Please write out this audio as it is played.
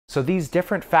So these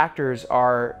different factors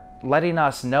are letting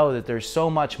us know that there's so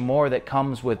much more that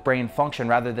comes with brain function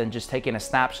rather than just taking a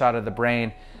snapshot of the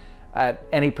brain at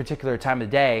any particular time of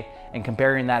day and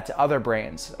comparing that to other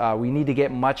brains. We need to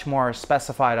get much more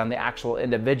specified on the actual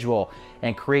individual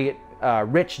and create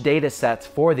rich data sets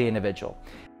for the individual.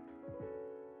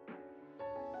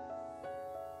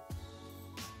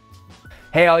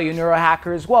 Hey all you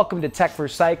neurohackers, welcome to Tech for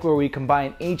Psych, where we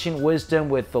combine ancient wisdom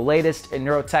with the latest in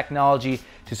neurotechnology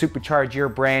to supercharge your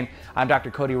brain. I'm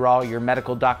Dr. Cody Rawl, your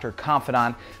medical doctor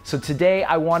confidant. So today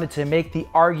I wanted to make the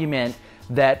argument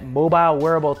that mobile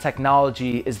wearable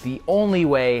technology is the only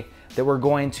way that we're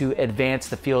going to advance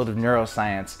the field of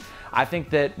neuroscience. I think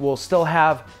that we'll still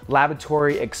have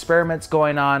laboratory experiments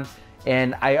going on,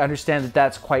 and I understand that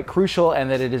that's quite crucial and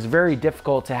that it is very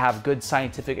difficult to have good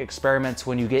scientific experiments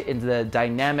when you get into the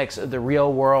dynamics of the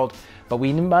real world. But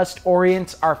we must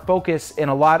orient our focus in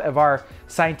a lot of our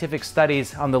scientific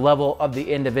studies on the level of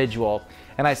the individual.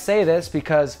 And I say this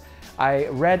because I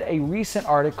read a recent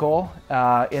article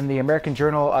in the American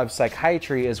Journal of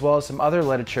Psychiatry, as well as some other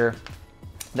literature,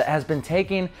 that has been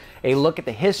taking a look at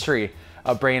the history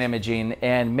of brain imaging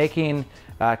and making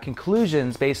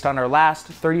conclusions based on our last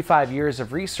 35 years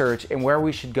of research and where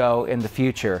we should go in the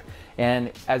future.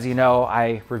 And as you know,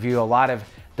 I review a lot of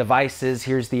devices.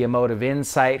 Here's the Emotive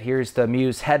Insight, here's the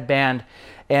Muse headband,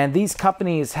 and these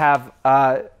companies have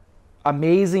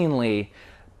amazingly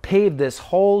paved this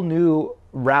whole new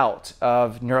route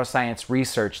of neuroscience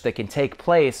research that can take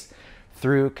place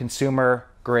through consumer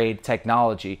grade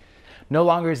technology. No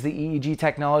longer is the EEG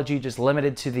technology just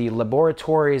limited to the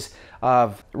laboratories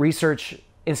of research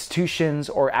institutions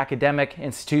or academic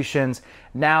institutions.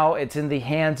 Now it's in the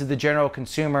hands of the general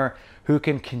consumer, who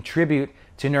can contribute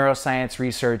to neuroscience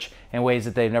research in ways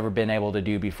that they've never been able to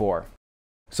do before.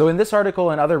 So in this article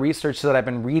and other research that I've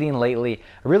been reading lately,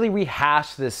 I really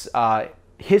rehashed this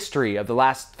history of the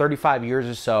last 35 years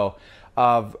or so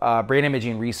of brain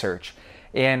imaging research.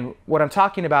 And what I'm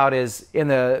talking about is, in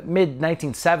the mid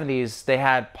 1970s, they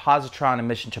had positron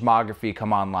emission tomography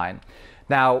come online.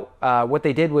 Now, what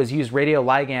they did was use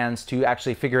radioligands to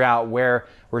actually figure out where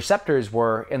receptors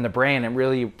were in the brain, and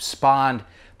really spawned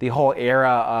the whole era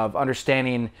of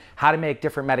understanding how to make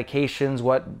different medications,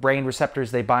 what brain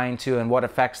receptors they bind to, and what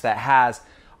effects that has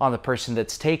on the person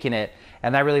that's taking it.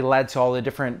 And that really led to all the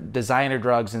different designer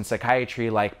drugs in psychiatry,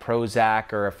 like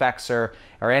Prozac or Effexor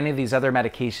or any of these other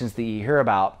medications that you hear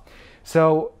about.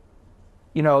 So,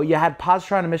 you know, you had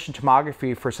positron emission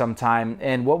tomography for some time,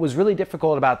 and what was really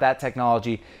difficult about that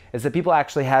technology is that people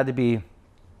actually had to be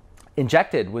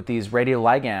injected with these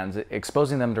radioligands,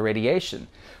 exposing them to radiation.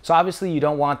 So obviously you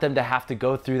don't want them to have to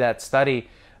go through that study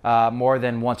more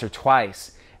than once or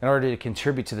twice in order to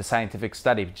contribute to the scientific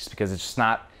study, just because it's just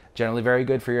not generally very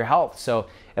good for your health. So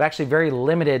it actually very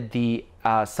limited the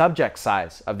subject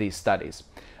size of these studies.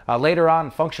 Later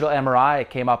on, functional MRI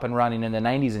came up and running in the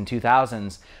 90s and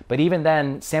 2000s, but even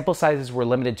then, sample sizes were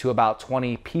limited to about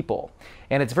 20 people.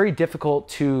 And it's very difficult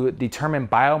to determine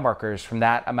biomarkers from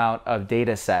that amount of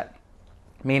data set,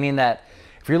 meaning that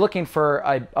if you're looking for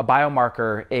a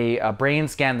biomarker, a brain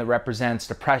scan that represents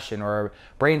depression, or a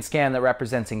brain scan that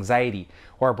represents anxiety,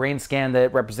 or a brain scan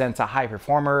that represents a high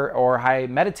performer or high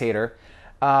meditator,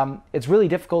 it's really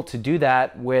difficult to do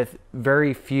that with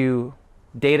very few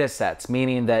data sets,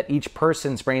 meaning that each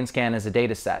person's brain scan is a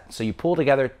data set. So you pull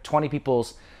together 20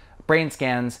 people's brain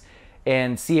scans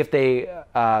and see if they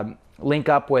link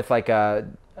up with like a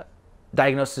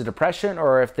diagnosis of depression,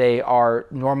 or if they are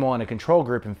normal in a control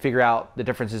group, and figure out the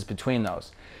differences between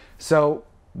those. So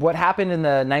what happened in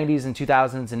the 90s and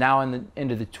 2000s and now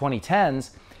into the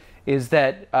 2010s is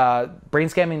that brain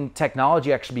scanning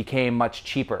technology actually became much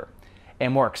cheaper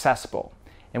and more accessible.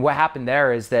 And what happened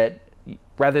there is that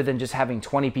rather than just having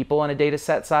 20 people in a data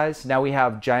set size, now we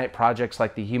have giant projects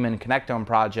like the Human Connectome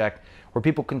Project, where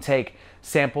people can take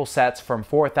sample sets from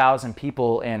 4,000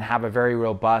 people and have a very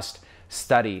robust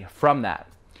study from that.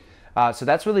 So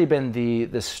that's really been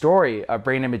the story of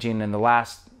brain imaging in the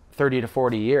last 30 to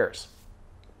 40 years.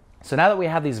 So now that we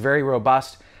have these very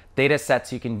robust data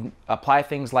sets, you can apply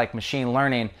things like machine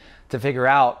learning to figure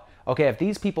out, okay, if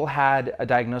these people had a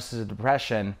diagnosis of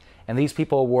depression and these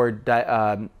people were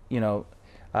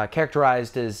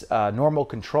characterized as normal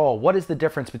control, what is the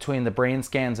difference between the brain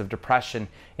scans of depression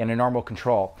and a normal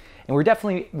control? And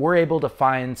we're able to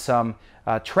find some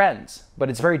trends, but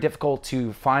it's very difficult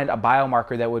to find a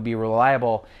biomarker that would be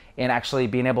reliable in actually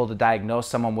being able to diagnose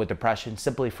someone with depression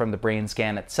simply from the brain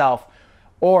scan itself.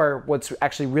 Or what's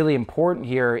actually really important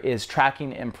here is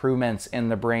tracking improvements in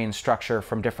the brain structure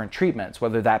from different treatments,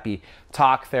 whether that be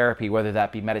talk therapy, whether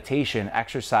that be meditation,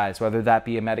 exercise, whether that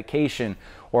be a medication,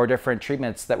 or different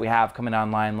treatments that we have coming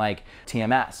online like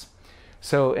TMS.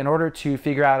 So in order to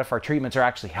figure out if our treatments are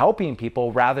actually helping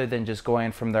people rather than just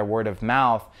going from their word of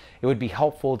mouth, it would be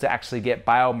helpful to actually get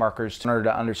biomarkers in order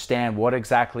to understand what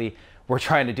exactly we're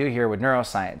trying to do here with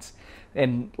neuroscience.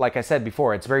 And like I said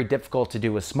before, it's very difficult to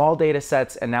do with small data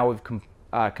sets, and now we've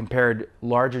compared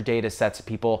larger data sets of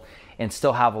people and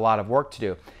still have a lot of work to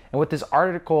do. And what this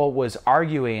article was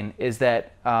arguing is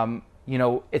that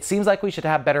it seems like we should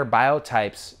have better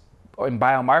biotypes and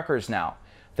biomarkers now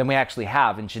than we actually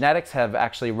have, and genetics have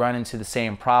actually run into the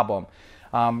same problem.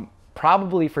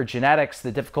 Probably for genetics,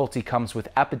 the difficulty comes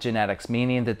with epigenetics,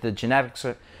 meaning that the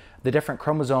different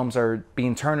chromosomes are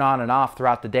being turned on and off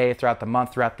throughout the day, throughout the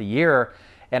month, throughout the year,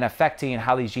 and affecting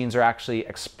how these genes are actually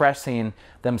expressing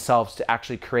themselves to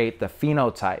actually create the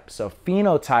phenotype. So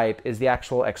phenotype is the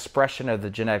actual expression of the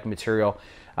genetic material.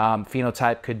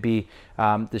 Phenotype could be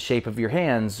the shape of your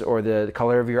hands or the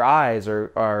color of your eyes,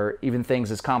 or even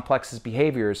things as complex as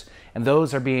behaviors. And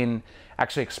those are being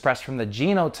actually expressed from the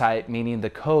genotype, meaning the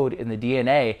code in the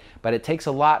DNA, but it takes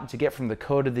a lot to get from the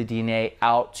code of the DNA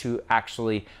out to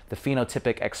actually the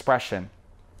phenotypic expression.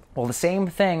 Well, the same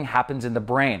thing happens in the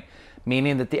brain,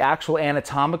 meaning that the actual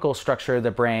anatomical structure of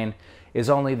the brain is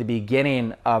only the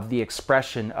beginning of the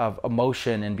expression of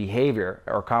emotion and behavior,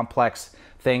 or complex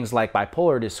things like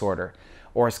bipolar disorder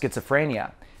or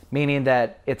schizophrenia, meaning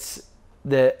that it's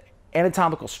the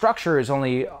anatomical structure is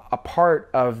only a part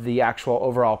of the actual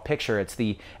overall picture. It's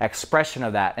the expression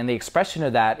of that, and the expression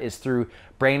of that is through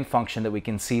brain function that we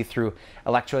can see through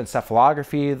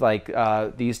electroencephalography,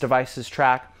 like these devices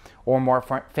track, or more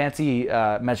fancy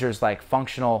measures like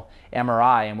functional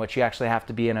MRI, in which you actually have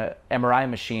to be in an MRI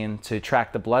machine to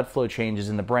track the blood flow changes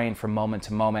in the brain from moment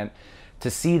to moment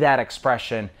to see that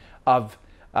expression of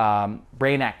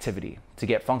brain activity, to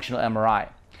get functional MRI.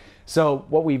 So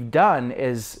what we've done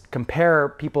is compare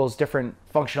people's different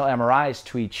functional MRIs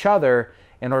to each other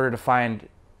in order to find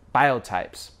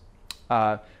biotypes.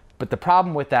 But the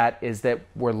problem with that is that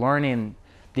we're learning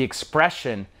the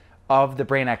expression of the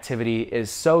brain activity is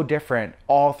so different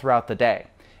all throughout the day.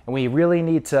 And we really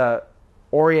need to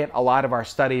orient a lot of our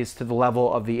studies to the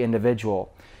level of the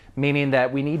individual, meaning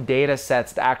that we need data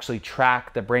sets to actually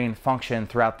track the brain function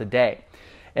throughout the day.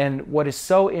 And what is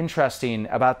so interesting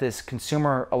about this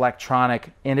consumer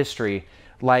electronic industry,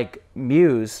 like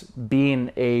Muse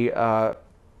being a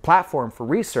platform for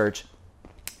research,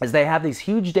 is they have these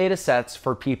huge data sets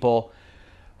for people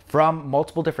from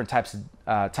multiple different types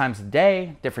of times of the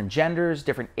day, different genders,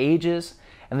 different ages,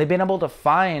 and they've been able to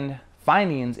find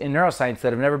findings in neuroscience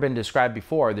that have never been described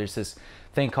before. There's this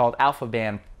thing called alpha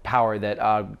band power that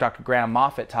Dr. Graham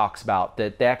Moffat talks about,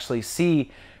 that they actually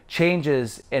see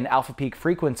changes in alpha peak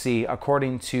frequency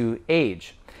according to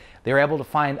age. They were able to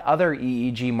find other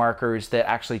EEG markers that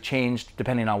actually changed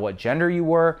depending on what gender you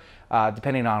were,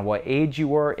 depending on what age you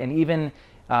were, and even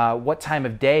what time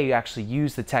of day you actually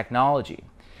use the technology.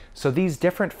 So these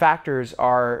different factors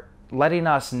are letting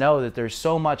us know that there's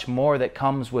so much more that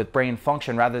comes with brain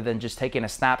function rather than just taking a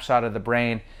snapshot of the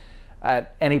brain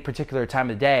at any particular time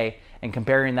of day and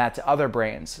comparing that to other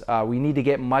brains. We need to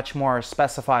get much more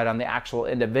specified on the actual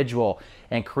individual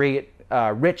and create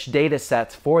rich data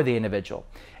sets for the individual.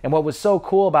 And what was so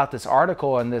cool about this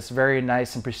article in this very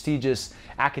nice and prestigious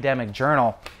academic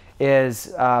journal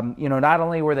is, not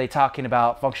only were they talking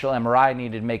about functional MRI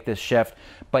needed to make this shift,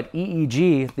 but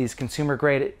EEG, these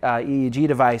consumer-grade EEG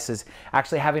devices,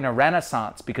 actually having a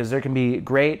renaissance, because there can be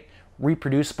great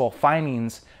reproducible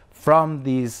findings from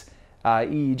these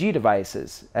EEG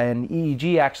devices. And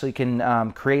EEG actually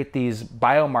can create these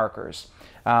biomarkers.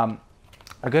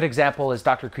 A good example is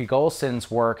Dr. Krieg Olson's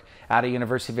work at the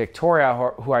University of Victoria,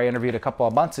 who I interviewed a couple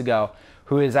of months ago,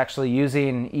 who is actually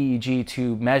using EEG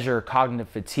to measure cognitive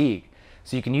fatigue.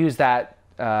 So you can use that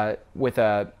with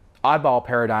a oddball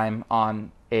paradigm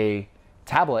on a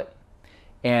tablet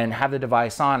and have the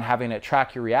device on, having it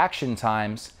track your reaction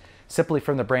times simply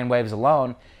from the brain waves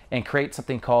alone, and create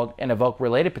something called an evoked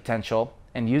related potential,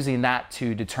 and using that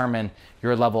to determine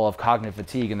your level of cognitive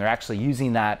fatigue. And they're actually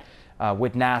using that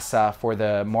with NASA for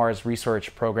the Mars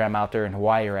research program out there in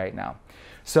Hawaii right now.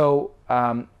 So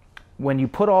when you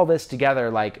put all this together,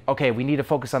 like, okay, we need to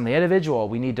focus on the individual,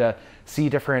 we need to see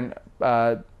different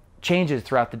changes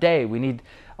throughout the day, we need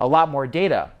a lot more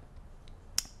data.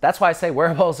 That's why I say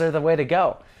wearables are the way to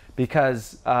go,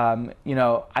 because I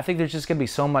think there's just going to be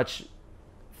so much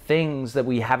things that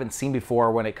we haven't seen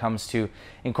before when it comes to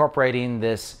incorporating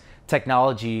this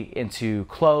technology into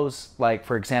clothes. Like,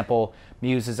 for example,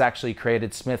 Muse has actually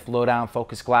created Smith low-down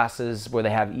focus glasses where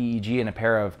they have EEG and a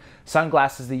pair of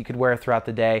sunglasses that you could wear throughout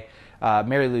the day.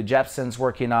 Mary Lou Jepson's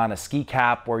working on a ski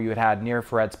cap where you would have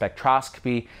near-infrared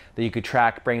spectroscopy that you could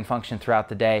track brain function throughout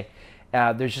the day.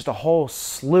 There's just a whole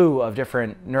slew of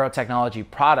different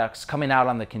neurotechnology products coming out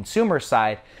on the consumer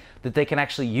side that they can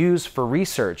actually use for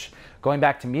research. Going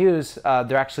back to Muse,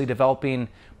 they're actually developing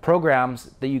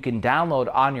programs that you can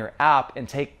download on your app and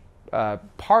take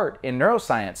part in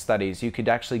neuroscience studies. You could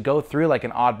actually go through like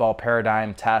an oddball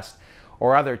paradigm test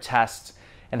or other tests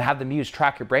and have the Muse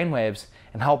track your brainwaves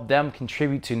and help them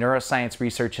contribute to neuroscience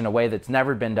research in a way that's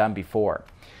never been done before.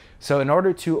 So in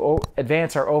order to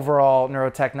advance our overall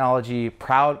neurotechnology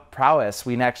prowess,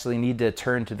 we actually need to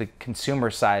turn to the consumer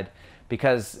side,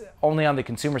 because only on the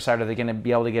consumer side are they going to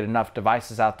be able to get enough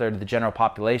devices out there to the general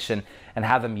population and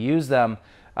have them use them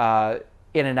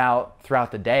in and out throughout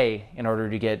the day in order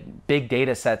to get big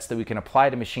data sets that we can apply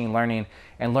to machine learning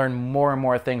and learn more and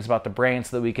more things about the brain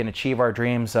so that we can achieve our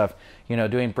dreams of, you know,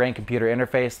 doing brain-computer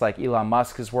interface like Elon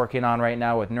Musk is working on right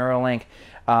now with Neuralink.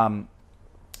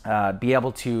 Be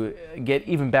able to get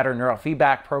even better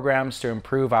neurofeedback programs to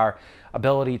improve our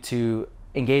ability to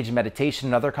engage in meditation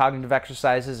and other cognitive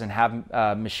exercises and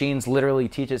have machines literally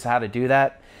teach us how to do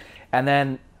that. And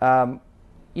then,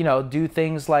 you know, do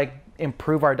things like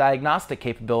improve our diagnostic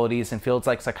capabilities in fields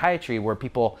like psychiatry, where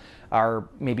people are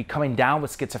maybe coming down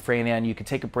with schizophrenia and you can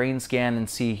take a brain scan and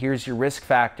see here's your risk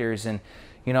factors, and,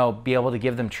 you know, be able to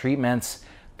give them treatments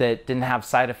that didn't have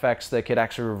side effects that could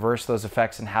actually reverse those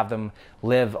effects and have them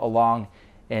live a long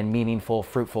and meaningful,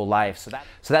 fruitful life. So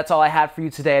that's all I had for you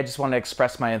today. I just wanted to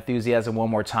express my enthusiasm one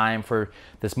more time for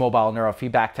this mobile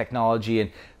neurofeedback technology,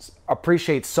 and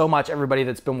appreciate so much everybody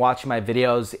that's been watching my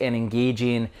videos and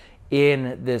engaging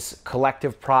in this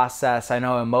collective process. I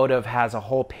know Emotive has a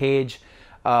whole page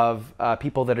of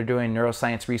people that are doing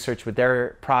neuroscience research with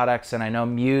their products, and I know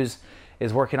Muse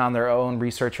is working on their own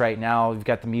research right now. We've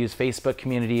got the Muse Facebook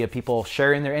community of people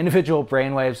sharing their individual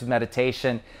brainwaves with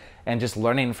meditation and just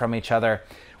learning from each other.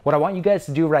 What I want you guys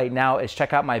to do right now is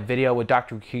check out my video with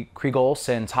Dr.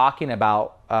 Krieg-Olsen talking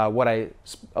about what I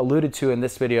alluded to in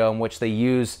this video, in which they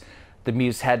use the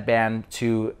Muse headband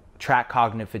to track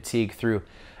cognitive fatigue through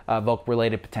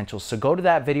voc-related potentials. So go to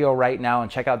that video right now and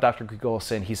check out Dr.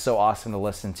 Krieg-Olsen. He's so awesome to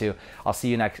listen to. I'll see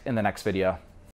you in the next video.